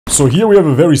So here we have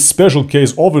a very special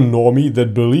case of a normie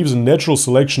that believes in natural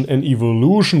selection and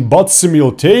evolution, but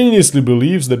simultaneously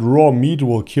believes that raw meat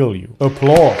will kill you.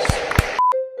 Applause.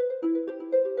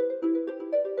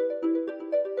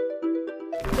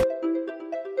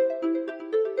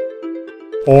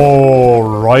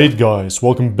 Alright guys,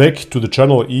 welcome back to the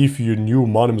channel. If you're new,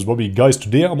 my name is Bobby. Guys,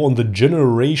 today I'm on the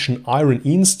Generation Iron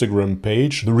Instagram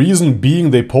page. The reason being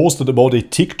they posted about a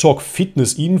TikTok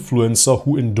fitness influencer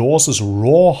who endorses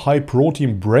raw high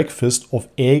protein breakfast of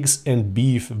eggs and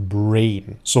beef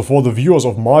brain. So for the viewers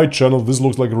of my channel, this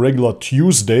looks like a regular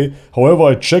Tuesday. However,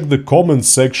 I checked the comments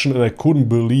section and I couldn't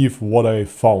believe what I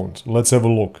found. Let's have a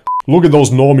look. Look at those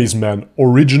normies, man.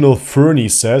 Original Fernie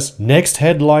says, next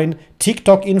headline,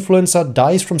 TikTok influencer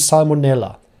dies from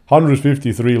salmonella.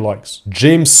 153 likes.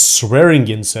 James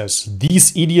Swearingen says,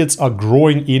 these idiots are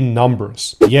growing in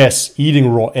numbers. Yes, eating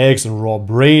raw eggs and raw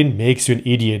brain makes you an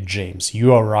idiot, James.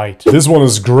 You are right. This one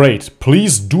is great.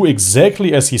 Please do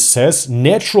exactly as he says.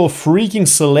 Natural freaking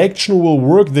selection will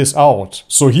work this out.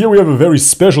 So here we have a very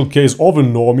special case of a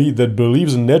normie that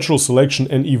believes in natural selection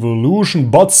and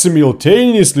evolution, but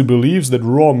simultaneously believes that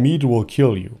raw meat will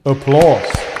kill you. Applause.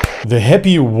 The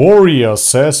Happy Warrior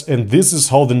says, and this is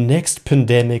how the next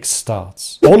pandemic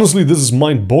starts. Honestly, this is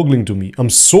mind-boggling to me. I'm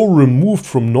so removed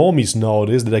from normies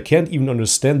nowadays that I can't even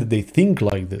understand that they think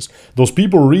like this. Those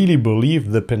people really believe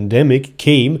the pandemic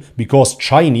came because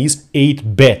Chinese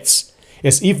ate bats.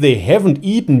 As if they haven't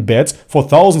eaten bats for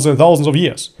thousands and thousands of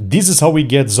years. This is how we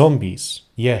get zombies.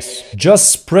 Yes. Just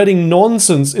spreading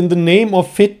nonsense in the name of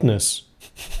fitness.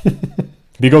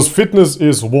 Because fitness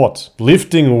is what?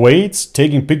 Lifting weights,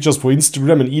 taking pictures for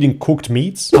Instagram and eating cooked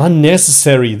meats?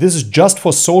 Unnecessary. This is just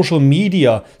for social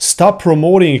media. Stop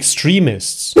promoting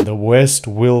extremists. The West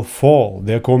will fall.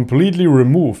 They're completely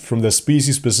removed from their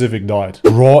species-specific diet.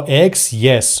 Raw eggs?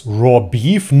 Yes. Raw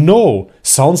beef? No.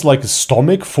 Sounds like a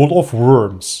stomach full of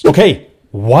worms. Okay.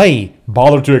 Why?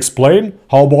 Bother to explain?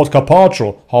 How about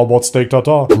carpaccio? How about steak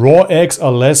tartare? Raw eggs are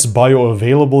less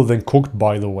bioavailable than cooked,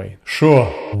 by the way. Sure.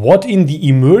 What in the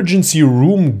emergency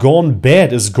room gone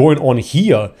bad is going on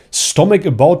here? Stomach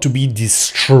about to be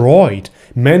destroyed.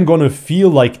 Man gonna feel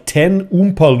like 10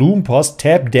 Oompa Loompas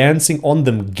tap dancing on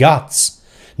them guts.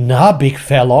 Nah, big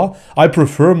fella, I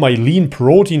prefer my lean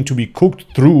protein to be cooked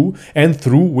through and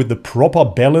through with the proper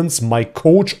balance my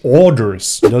coach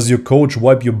orders. Does your coach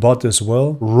wipe your butt as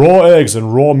well? Raw eggs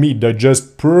and raw meat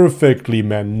digest perfectly,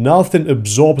 man. Nothing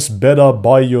absorbs better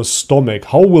by your stomach.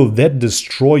 How will that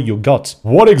destroy your gut?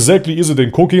 What exactly is it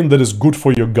in cooking that is good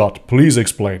for your gut? Please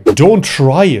explain. Don't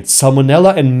try it.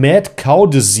 Salmonella and mad cow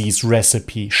disease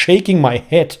recipe. Shaking my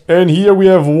head. And here we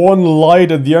have one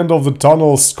light at the end of the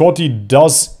tunnel. Scotty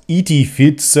does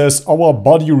ET-Fit says our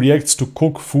body reacts to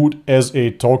cooked food as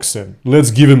a toxin. Let's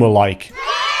give him a like.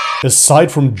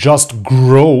 Aside from just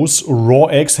gross, raw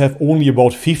eggs have only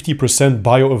about 50%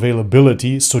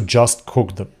 bioavailability, so just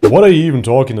cook them. What are you even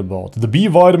talking about? The B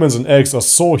vitamins in eggs are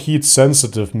so heat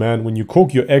sensitive, man. When you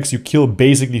cook your eggs, you kill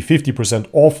basically 50%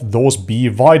 of those B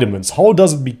vitamins. How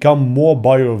does it become more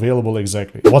bioavailable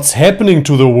exactly? What's happening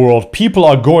to the world? People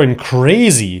are going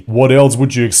crazy. What else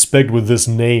would you expect with this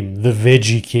name? The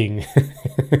Veggie King.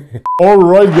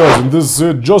 Alright guys, and this is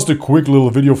it. Just a quick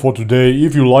little video for today.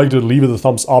 If you liked it, leave it a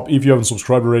thumbs up. If you haven't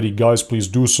subscribed already, guys, please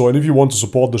do so. And if you want to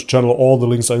support this channel, all the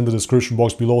links are in the description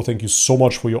box below. Thank you so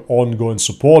much for your ongoing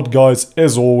support, guys.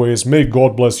 As always, may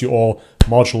God bless you all.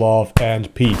 Much love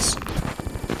and peace.